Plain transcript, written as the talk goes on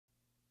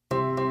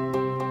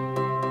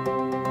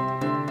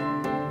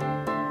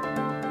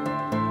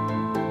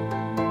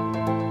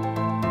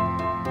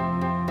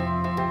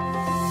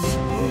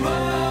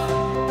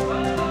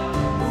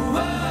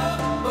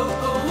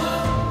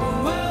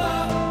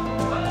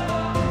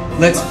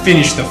let's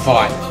finish the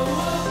fight.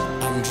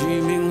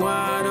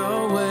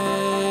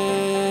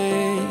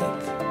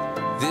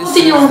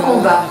 Continuons le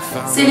combat.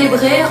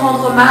 Célébrer,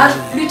 rendre hommage,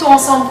 luttons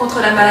ensemble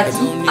contre la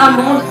maladie. Un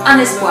monde, un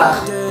espoir.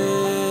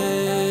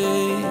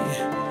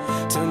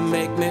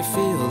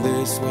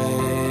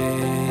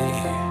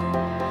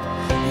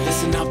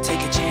 Listen up,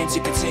 take a chance,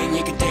 you can sing,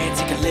 you can dance,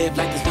 you can live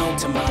like there's no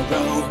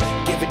tomorrow.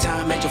 Give it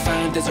time and you'll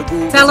find there's a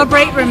rule.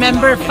 Celebrate,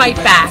 remember, fight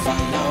back.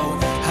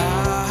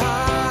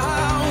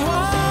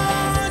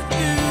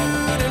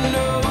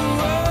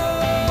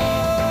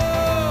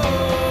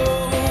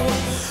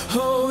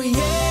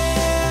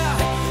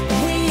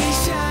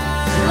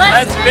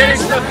 Let's finish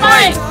the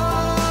fight!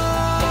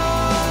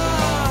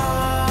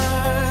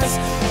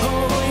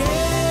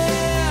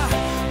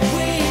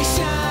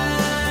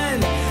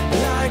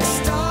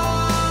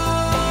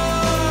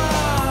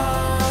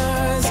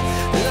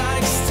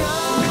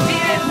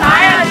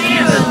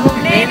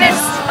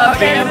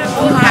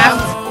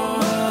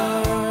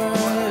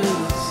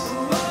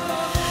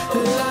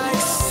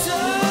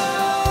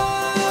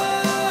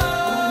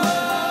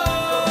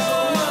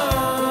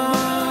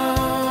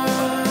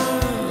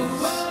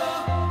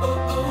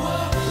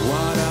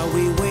 What are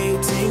we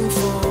waiting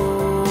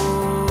for?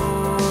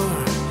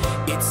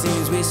 It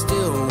seems we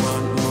still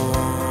want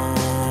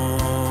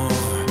more.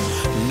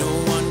 No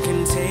one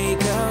can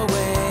take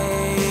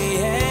away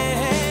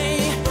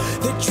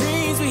the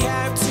dreams we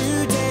have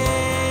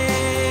today.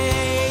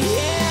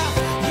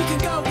 Yeah, you can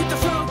go with the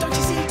flow, don't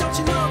you see, don't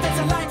you know there's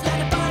a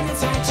lifeline of fire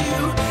inside you.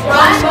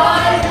 One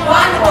ball,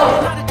 one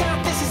hope. Not a doubt,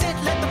 this is it,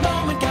 let the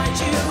moment guide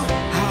you.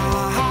 I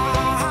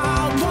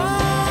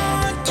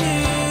want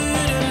you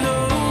to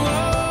know.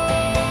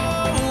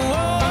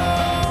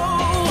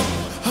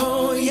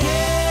 Oh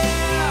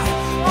yeah,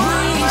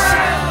 we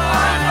shine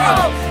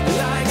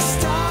like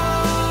stars.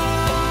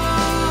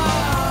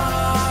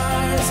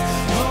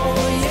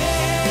 Oh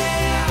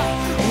yeah,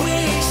 we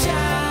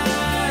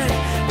shine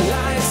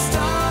like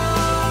stars.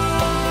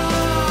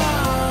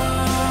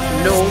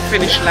 No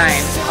finish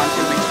line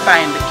until we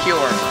find the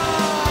cure.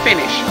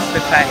 Finish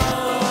the fight.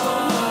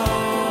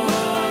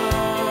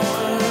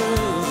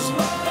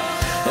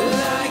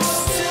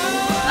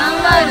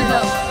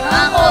 Unloadable,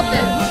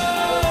 unopened.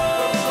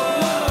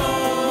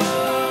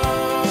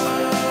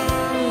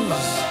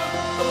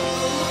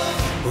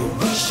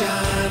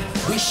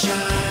 We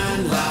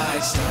shine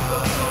like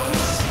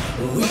stars.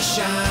 We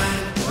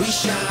shine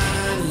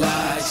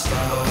like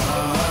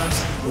stars.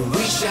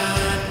 We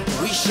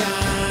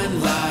shine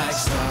like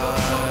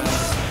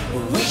stars.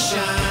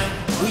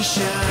 We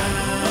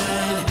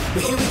shine.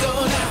 But here we go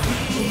now.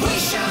 We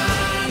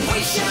shine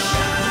like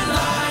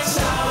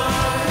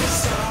stars.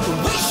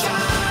 We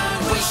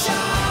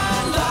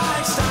shine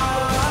like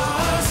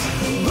stars.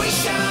 We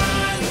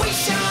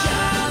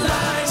shine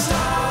like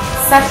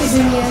stars. Satu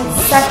dunia,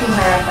 satu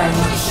harapan.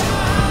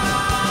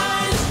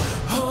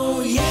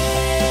 Oh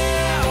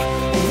yeah,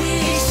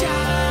 we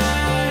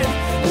shine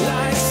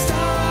like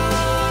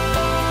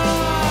stars.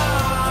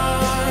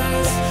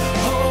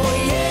 Oh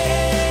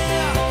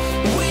yeah,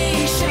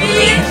 we shine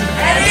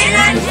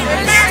like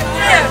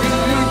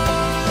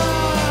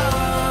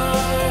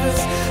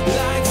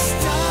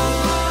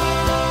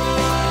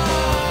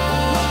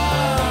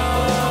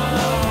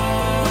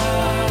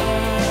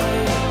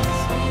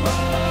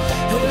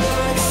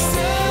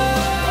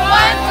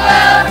One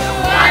world,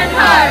 one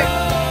heart.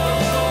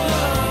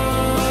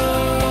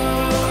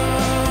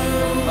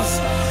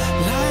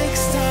 like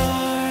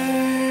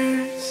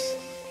stars.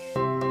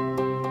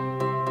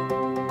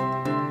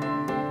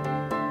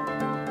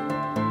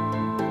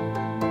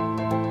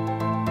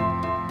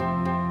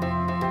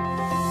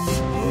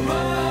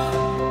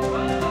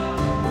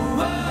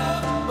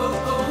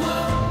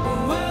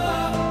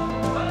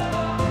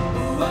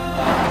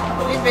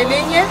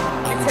 Libelinha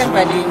e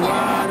Sembalinha.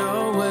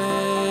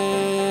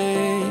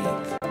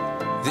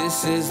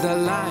 This is the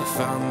life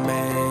I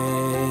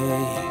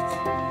make.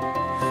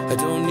 I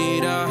don't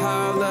need a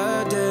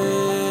holiday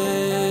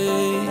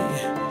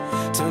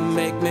to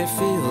make me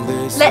feel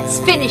this. Let's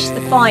finish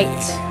the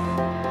fight.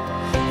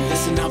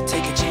 Listen up,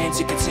 take a chance,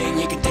 you can sing,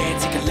 you can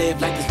dance, you can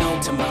live like there's no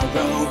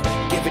tomorrow.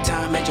 Give it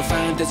time and you'll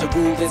find there's a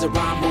rule, there's a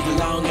rhyme, move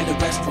along and the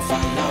rest will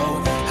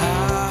follow. I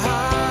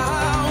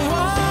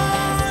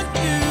want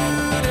you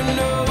to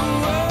know.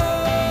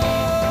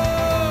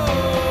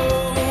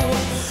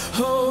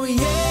 Oh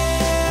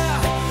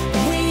yeah,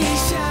 we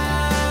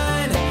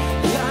shine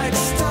like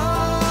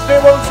stars.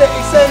 Devo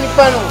isa ni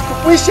pano,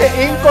 kupishe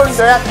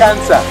inkondo ya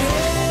kansa.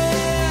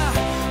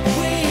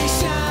 We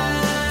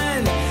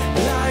shine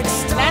like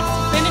stars. Let's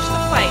finish the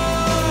fight.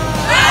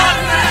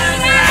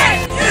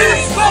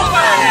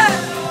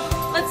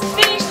 Let's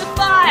finish the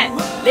fight.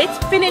 Let's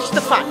finish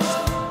the fight.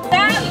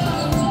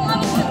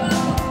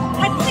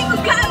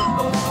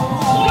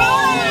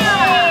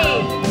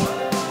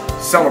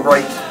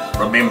 Celebrate,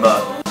 remember,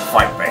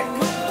 fight back.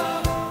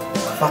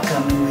 Baka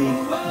kami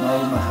mau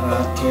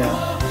maharakia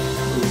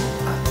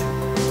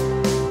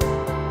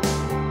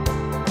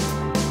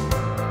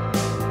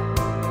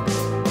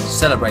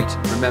Celebrate,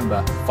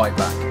 remember, fight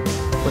back.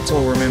 Let's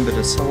all remember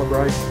to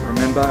celebrate,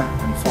 remember,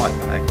 and fight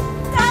back.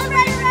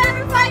 Celebrate,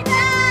 remember, fight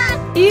back!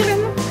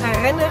 Vieren,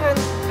 herinneren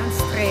en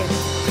strijden.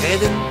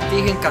 Strijden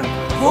tegen kanker.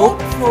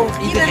 Hoop voor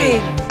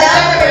iedereen.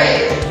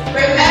 Celebrate,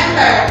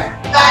 remember,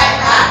 fight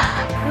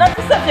back.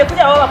 Natusabye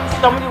kugira abo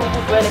bakushyira muri ubu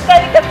burwere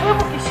kandi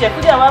katubukishe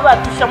kugira abo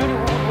batusha muri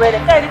ubu burwere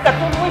kandi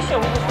katubwishe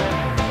ubu burwere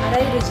あら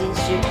ゆる人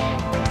種、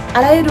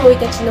あらゆる生い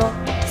立ちの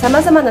さ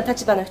まざまな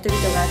立場の人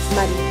々が集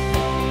まり、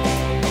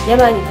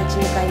病に立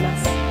ち向かいま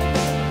す。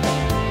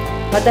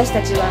私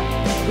たちは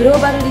グロー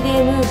バルリ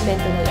レームーブメン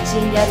トの一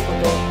員であるこ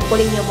とを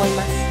誇りに思い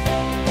ます。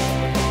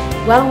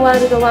ワンワー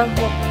ルドワンホ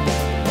ー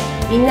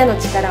プ、みんなの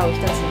力を一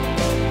つに。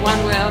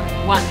One world,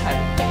 one hope.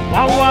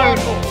 One world,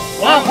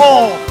 one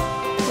hope.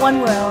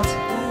 One world,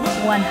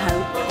 one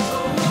hope.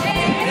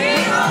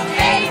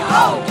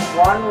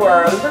 One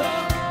world,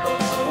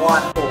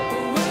 one hope.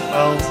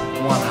 World,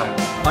 one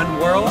hope. One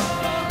world,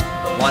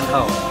 one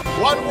hope.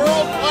 One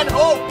world, one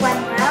hope.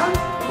 One world,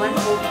 one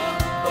hope.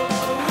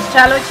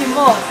 Charlotte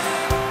Chimos,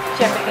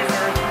 Chef